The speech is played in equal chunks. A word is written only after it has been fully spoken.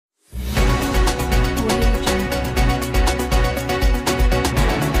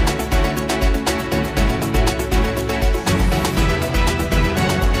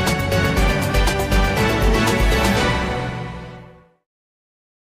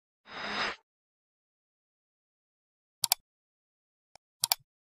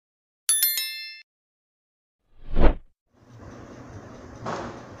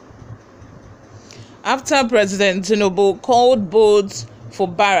After President Tinubu called both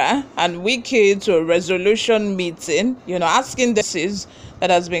Fubara and Wike to a resolution meeting, asking this that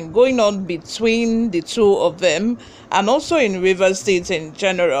has been going on between the two of them and also in Rivers State in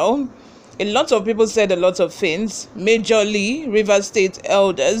general. A lot of people said a lot of things. Majorly, Rivers State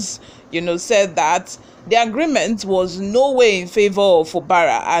elders, said that the agreement was no way in favor of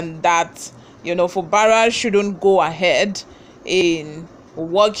Fubara and that, Fubara shouldn't go ahead in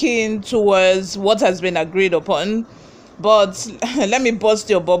working towards what has been agreed upon. But let me burst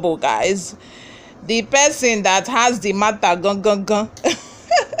your bubble, guys. The person that has the matter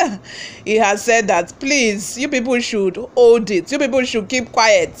he has said that, please, you people should hold it. You people should keep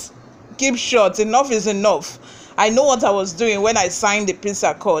quiet, keep short. Enough is enough. I know what I was doing when I signed the peace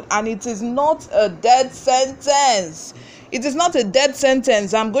accord, and it is not a death sentence. It is not a death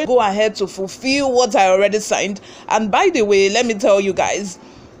sentence. I'm going to go ahead to fulfill what I already signed. And by the way, let me tell you guys,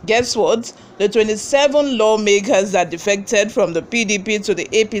 guess what? The 27 lawmakers that defected from the PDP to the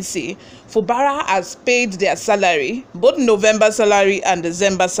APC, Fubara has paid their salary, both November salary and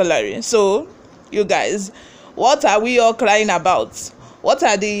December salary. So, you guys, what are we all crying about? What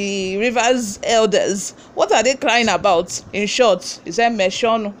are the Rivers elders? What are they crying about? In short, he said,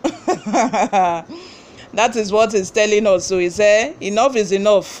 Meshon. That is what he's telling us. So he said, enough is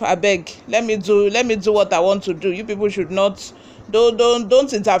enough. I beg. Let me do what I want to do. You people should not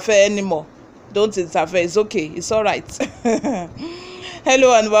don't interfere anymore. Don't interfere. It's okay. It's all right.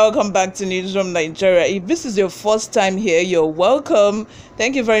 Hello and welcome back to Newsroom Nigeria. If this is your first time here, you're welcome.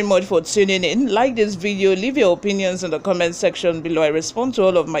 Thank you very much for tuning in. Like this video, leave your opinions in the comment section below. I respond to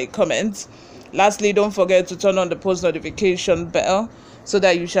all of my comments. Lastly, don't forget to turn on the post notification bell so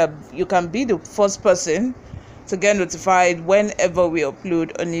that you can be the first person to get notified whenever we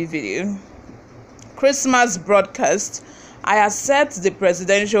upload a new video. Christmas broadcast. I accept the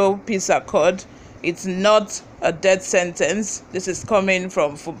presidential peace accord. It's not a death sentence. This is coming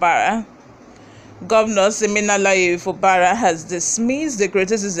from Fubara. Governor Siminalayi Fubara has dismissed the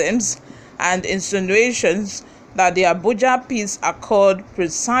criticisms and insinuations that the Abuja Peace Accord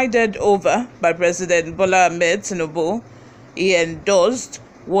presided over by President Bola Ahmed Tinubu he endorsed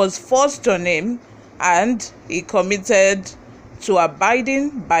was forced on him, and he committed to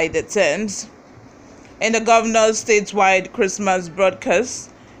abiding by the terms. In the governor's statewide Christmas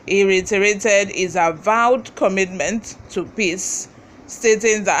broadcast, he reiterated his avowed commitment to peace,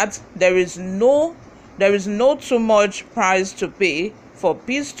 stating that there is no too much price to pay for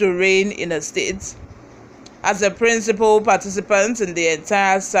peace to reign in a state. As a principal participant in the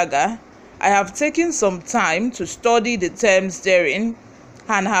entire saga, I have taken some time to study the terms therein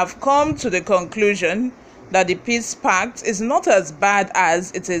and have come to the conclusion that the peace pact is not as bad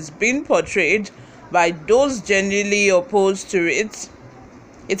as it is being portrayed by those genuinely opposed to it.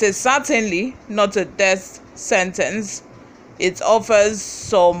 It is certainly not a death sentence. It offers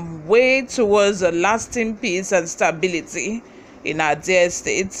some way towards a lasting peace and stability in our dear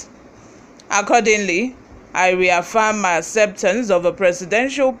state. Accordingly, I reaffirm my acceptance of a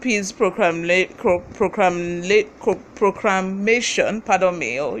presidential peace proclamation,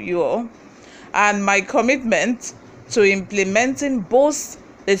 and my commitment to implementing both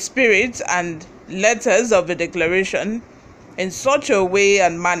the spirit and letters of the declaration in such a way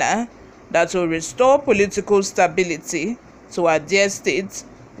and manner that will restore political stability to our dear state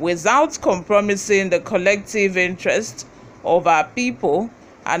without compromising the collective interest of our people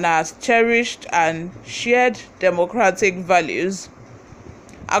and our cherished and shared democratic values.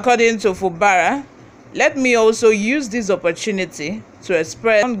 According to Fubara, let me also use this opportunity to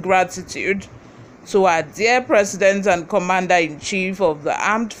express gratitude to our dear President and Commander-in-Chief of the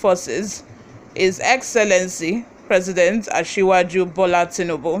Armed Forces, His Excellency President Asiwaju Bola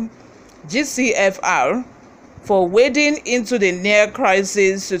Tinubu, GCFR, for wading into the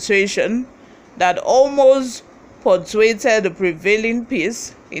near-crisis situation that almost punctuated the prevailing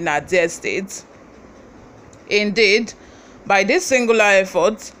peace in our dear state. Indeed, by this singular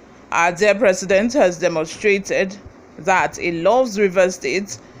effort, our dear President has demonstrated that he loves Rivers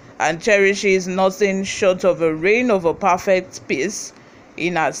State and cherishes nothing short of a reign of a perfect peace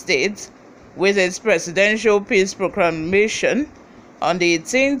in our state, with its presidential peace proclamation on the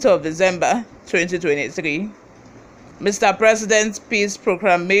 18th of December 2023. Mr. President's peace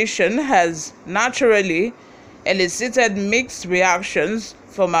proclamation has naturally elicited mixed reactions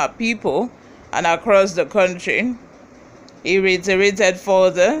from our people and across the country. He reiterated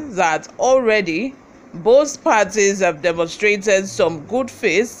further that already both parties have demonstrated some good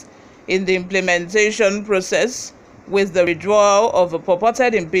faith in the implementation process with the withdrawal of a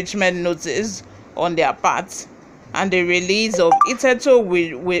purported impeachment notice on their part. and the release of hitherto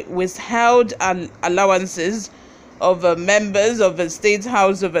withheld allowances of members of the State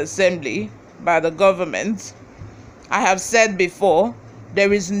House of Assembly by the government. I have said before,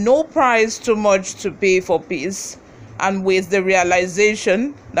 there is no price too much to pay for peace, and with the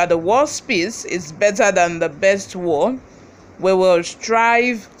realization that the worst peace is better than the best war, we will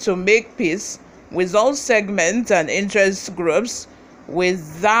strive to make peace with all segments and interest groups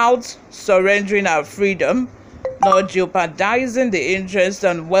without surrendering our freedom nor jeopardizing the interest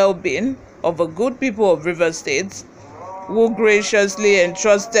and well-being of the good people of Rivers State, who graciously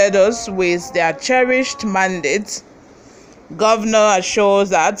entrusted us with their cherished mandate. Governor assures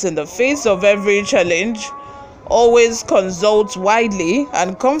that in the face of every challenge, always consult widely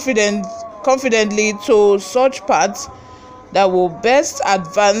and confidently to such paths that will best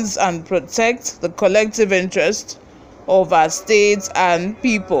advance and protect the collective interest of our state and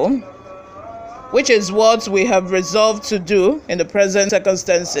people, which is what we have resolved to do in the present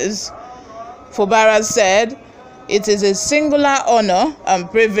circumstances. Fubara said, "It is a singular honor and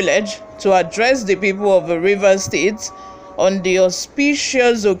privilege to address the people of the Rivers State on the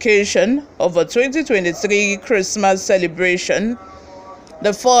auspicious occasion of a 2023 Christmas celebration,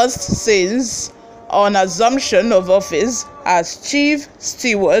 the first since on assumption of office as Chief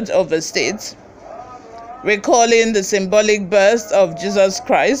Steward of the state. Recalling the symbolic birth of Jesus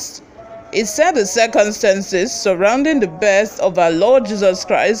Christ, it said the circumstances surrounding the birth of our Lord Jesus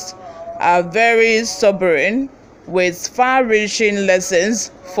Christ are very sobering, with far-reaching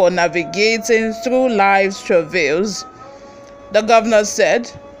lessons for navigating through life's travails. The governor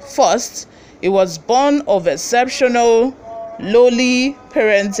said, first, he was born of exceptional, lowly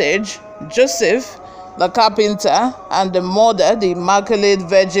parentage, Joseph, the carpenter, and the mother, the Immaculate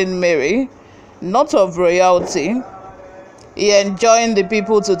Virgin Mary, not of royalty. He enjoined the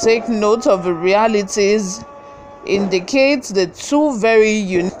people to take note of the realities, indicate the two very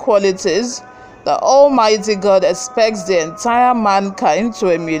unique qualities that Almighty God expects the entire mankind to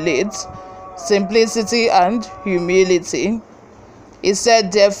emulate: simplicity and humility. He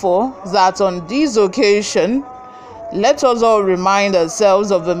said, therefore, that on this occasion, let us all remind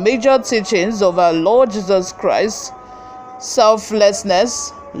ourselves of the major teachings of our Lord Jesus Christ: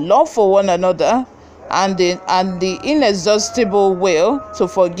 selflessness, love for one another, and the inexhaustible will to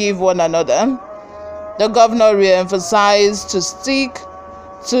forgive one another. The governor re-emphasized to stick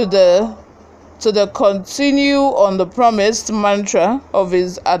to the continue on the promised mantra of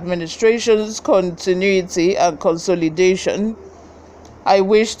his administration's continuity and consolidation. I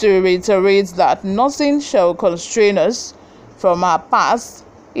wish to reiterate that nothing shall constrain us from our past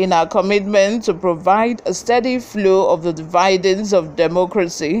in our commitment to provide a steady flow of the dividends of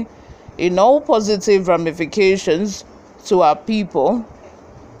democracy in all positive ramifications to our people.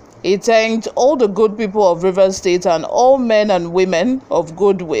 He thanked all the good people of Rivers State and all men and women of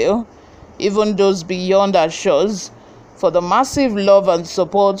goodwill, even those beyond our shores, for the massive love and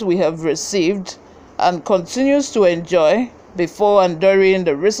support we have received and continues to enjoy before and during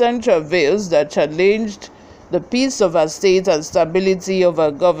the recent travails that challenged the peace of our state and stability of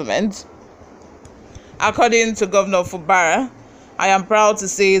our government. According to Governor Fubara, I am proud to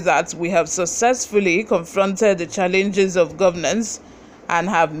say that we have successfully confronted the challenges of governance and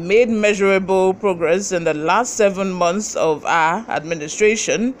have made measurable progress in the last 7 months of our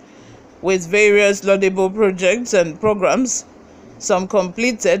administration, with various laudable projects and programs, some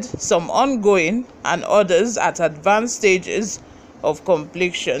completed, some ongoing, and others at advanced stages of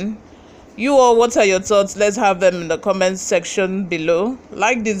completion. You all, what are your thoughts? Let's have them in the comments section below.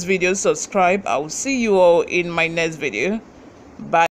 Like this video, subscribe. I will see you all in my next video.